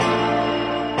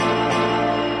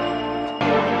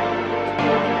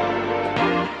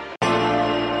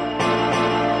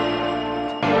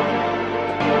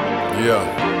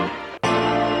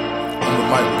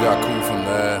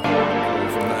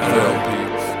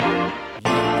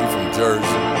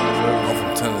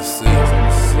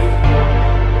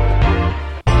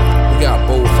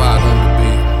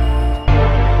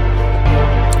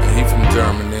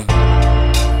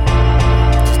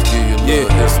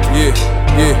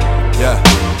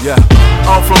Yeah,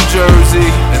 I'm from Jersey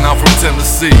and I'm from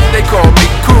Tennessee. They call me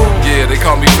cool, yeah, they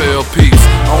call me Peepz.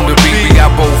 On the beat, we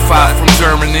got BoFaat from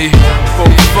Germany.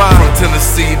 BoFaat from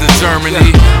Tennessee to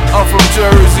Germany. I'm from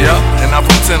Jersey, yeah, and I'm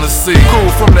from Tennessee. Cool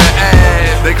from the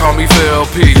ad, they call me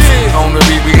Peepz. On the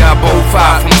beat, we got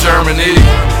BoFaat from Germany.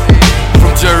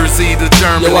 From Jersey to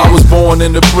Germany. Yo, I was born in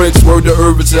the bricks, word to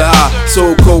urban to high.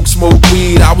 Sold coke, smoked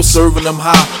weed, I was serving them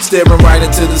high. Staring right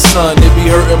into the sun, it be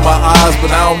hurting my eyes,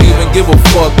 but I don't even give a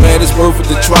fuck, man, it's worth it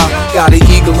to try. Got an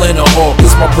eagle and a hawk,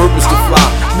 it's my purpose to fly.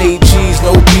 Made cheese,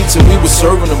 no pizza, we was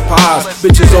serving them pies.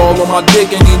 Bitches all on my dick,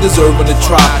 ain't even deserving to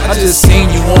try. I just seen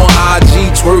you on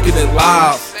IG, twerking it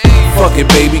live. Fuck it,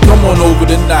 baby, come on over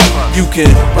tonight. You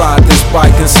can ride this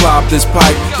bike and slop this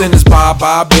pipe. Then it's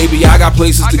bye-bye, baby, I got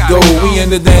places to go. We in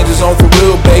the danger zone for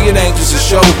real, baby, it ain't just a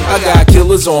show. I got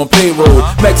killers on payroll,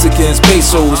 Mexicans,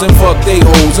 pesos, and fuck they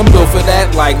hoes. I'm built for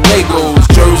that like Legos.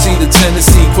 Jersey to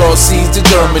Tennessee, cross seas to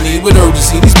Germany. With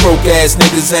urgency, these broke ass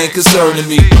niggas ain't concerning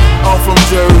me. I'm from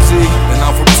Jersey and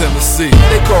I'm from Tennessee.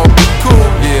 They call me cool,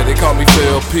 yeah, they call me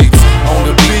Peepz. On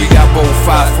the beat, we got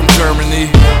BoFaat from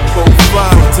Germany.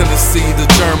 BoFaat from Tennessee to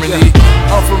Germany.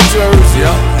 I'm from Jersey,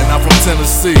 yeah, and I'm from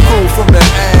Tennessee. Cool from the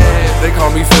ad, they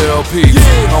call me Peepz.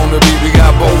 On the beat, we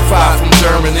got BoFaat from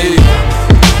Germany.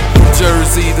 From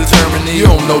Jersey to Germany. You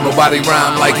don't know nobody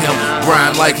rhyme like him,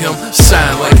 grind like him,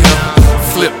 shine like him.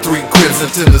 Flip 3 cribs in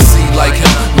Tennessee like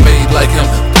him, made like him,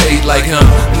 paid like him.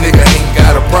 Nigga ain't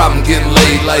got a problem getting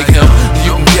laid like him.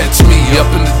 You can catch me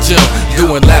up in the gym,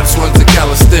 doing laps, runs and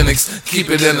calisthenics. Keep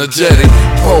it energetic,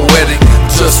 poetic.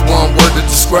 Just one word to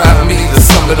describe me, to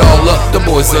sum it all up, the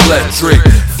boy's electric.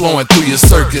 Flowing through your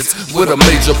circuits with a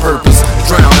major purpose.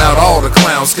 Drown out all the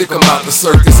clowns, kick them out the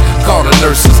circus. Call the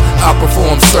nurses, I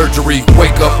perform surgery.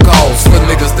 Wake up calls for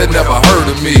niggas that never heard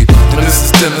of me. And this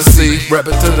is Tennessee, rep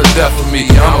it to the death of me.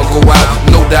 I'ma go out,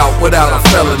 no doubt, without a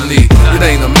felony. It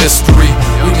ain't a mystery,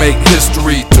 we make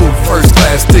history. 2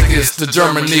 first-class tickets to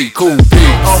Germany, cool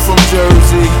Peepz. I'm from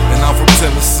Jersey and I'm from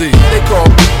Tennessee. They call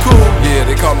me cool, yeah,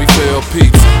 they call me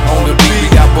Peepz. On the beat, we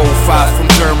got BoFaat from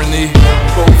Germany.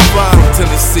 BoFaat from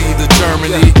Tennessee to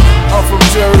Germany. I'm from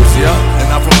Jersey, yeah, and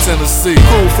I'm from Tennessee.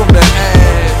 Cool from the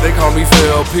ad, they call me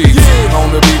Peepz.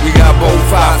 On the beat, we got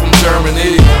BoFaat from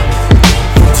Germany.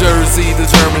 From Jersey to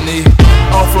Germany.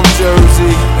 I'm from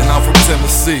Jersey and I'm from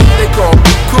Tennessee. They call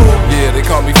me cool, yeah, they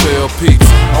call me Peepz.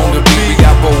 On the beat, we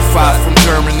got BoFaat from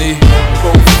Germany.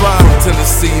 BoFaat from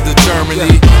Tennessee to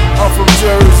Germany. I'm from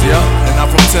Jersey, yeah, and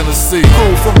I'm from Tennessee.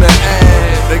 Cool from the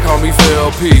ad, they call me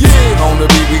Peepz. On the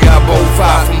beat, we got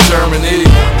BoFaat from Germany.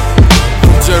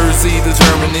 From Jersey to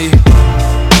Germany.